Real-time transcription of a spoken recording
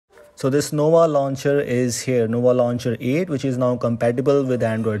So this Nova launcher is here, Nova Launcher 8, which is now compatible with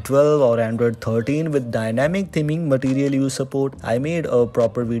Android 12 or Android 13 with dynamic theming, material use support. I made a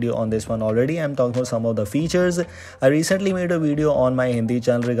proper video on this one already. I'm talking about some of the features. I recently made a video on my Hindi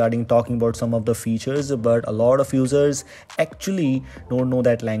channel regarding talking about some of the features, but a lot of users actually don't know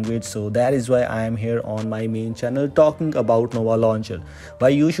that language. So that is why I am here on my main channel talking about Nova Launcher. Why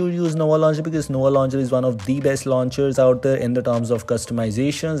you should use Nova Launcher? Because Nova Launcher is one of the best launchers out there in the terms of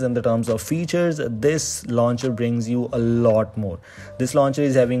customizations and the terms of features. This launcher brings you a lot more. This launcher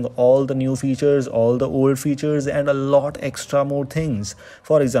is having all the new features, all the old features, and a lot extra more things.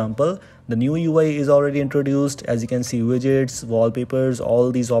 For example, the new UI is already introduced. As you can see, widgets, wallpapers,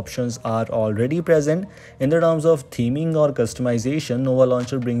 all these options are already present. In the terms of theming or customization, Nova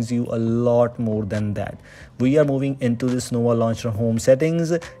Launcher brings you a lot more than that. We are moving into this Nova Launcher home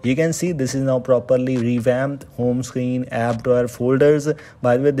settings. You can see this is now properly revamped. Home screen, app drawer, folders.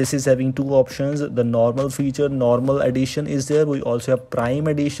 By the way, this is having two options. The normal feature, normal edition is there. We also have Prime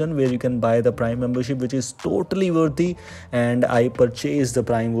edition where you can buy the Prime membership, which is totally worthy. And I purchased the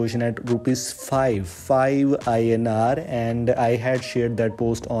Prime version at rupees 5 INR, and I had shared that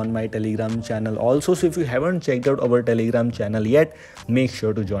post on my Telegram channel also. So if you haven't checked out our Telegram channel yet, make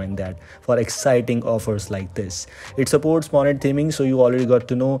sure to join that for exciting offers like this. It supports monet theming, so you already got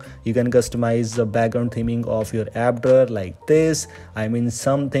to know you can customize the background theming of your app drawer like this. I mean,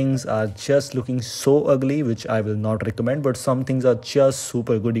 some things are just looking so ugly, which I will not recommend, but some things are just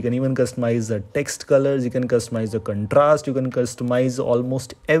super good. You can even customize the text colors, you can customize the contrast, you can customize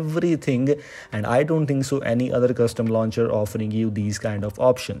almost everything, and I don't think so any other custom launcher offering you these kind of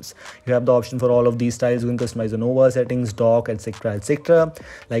options. You have the option for all of these styles. You can customize the Nova settings, dock, etc, etc.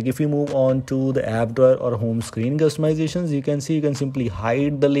 Like if you move on to the app drawer or home screen customizations, you can see you can simply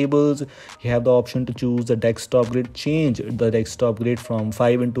hide the labels. You have the option to choose the desktop grid, change the desktop grid from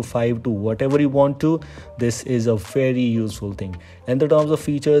 5x5 to whatever you want to. This is a very useful thing. In the terms of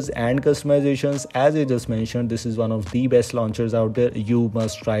features and customizations, as I just mentioned, this is one of the best launchers out there. You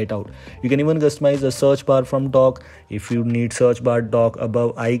must try it out. You can even customize the search bar from dock. If you need search bar dock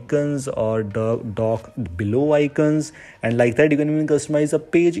above icons or dock below icons, and like that, you can even customize the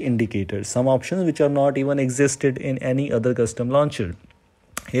page indicators, some options which are not even existed in any other custom launcher.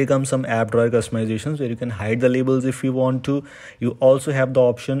 Here comes some app drawer customizations where you can hide the labels if you want to. You also have the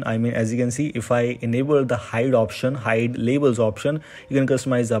option, I mean, as you can see, if I enable the hide option, hide labels option, you can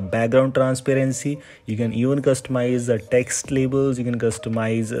customize the background transparency. You can even customize the text labels. You can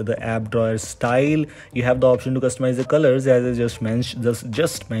customize the app drawer style. You have the option to customize the colors, as I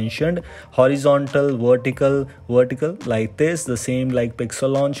just mentioned, horizontal, vertical, like this. The same like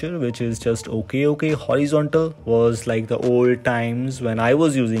Pixel launcher, which is just okay. Horizontal was like the old times when I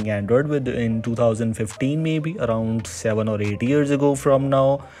was using Android in 2015, maybe around 7 or 8 years ago from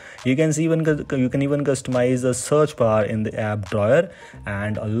now. You can see you can even customize the search bar in the app drawer,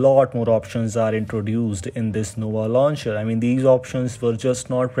 and a lot more options are introduced in this Nova launcher. I mean, these options were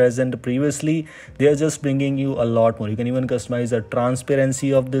just not present previously. They are just bringing you a lot more. You can even customize the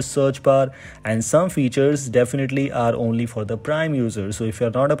transparency of this search bar, and some features definitely are only for the Prime user. So if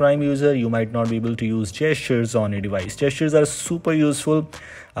you're not a Prime user, you might not be able to use gestures on a device. Gestures are super useful.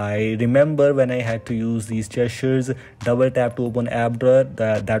 I remember when I had to use these gestures, double tap to open app drawer.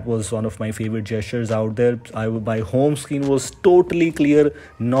 That was one of my favorite gestures out there. My home screen was totally clear.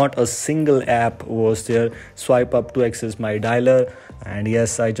 Not a single app was there. Swipe up to access my dialer. And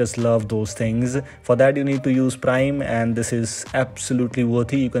yes, I just love those things. For that, you need to use Prime, and this is absolutely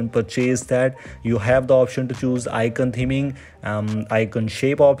worthy. You can purchase that. You have the option to choose icon theming, icon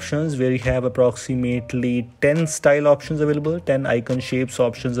shape options, where you have approximately 10 style options available, 10 icon shapes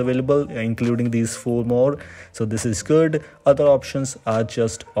options available, including these 4 more. So this is good. Other options are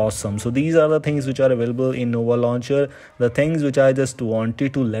just awesome. So these are the things which are available in Nova Launcher. The things which I just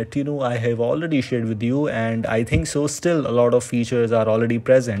wanted to let you know, I have already shared with you, and I think so still a lot of features are already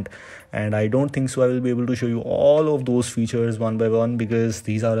present, and I don't think so I will be able to show you all of those features one by one, because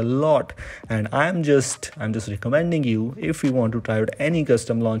these are a lot. And I'm just recommending you, if you want to try out any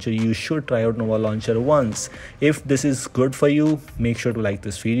custom launcher, you should try out Nova Launcher once. If this is good for you, make sure to like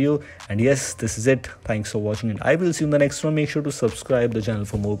this video. And yes, this is it. Thanks for watching, and I will see you in the next one. Make sure to subscribe the channel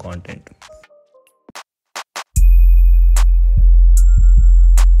for more content.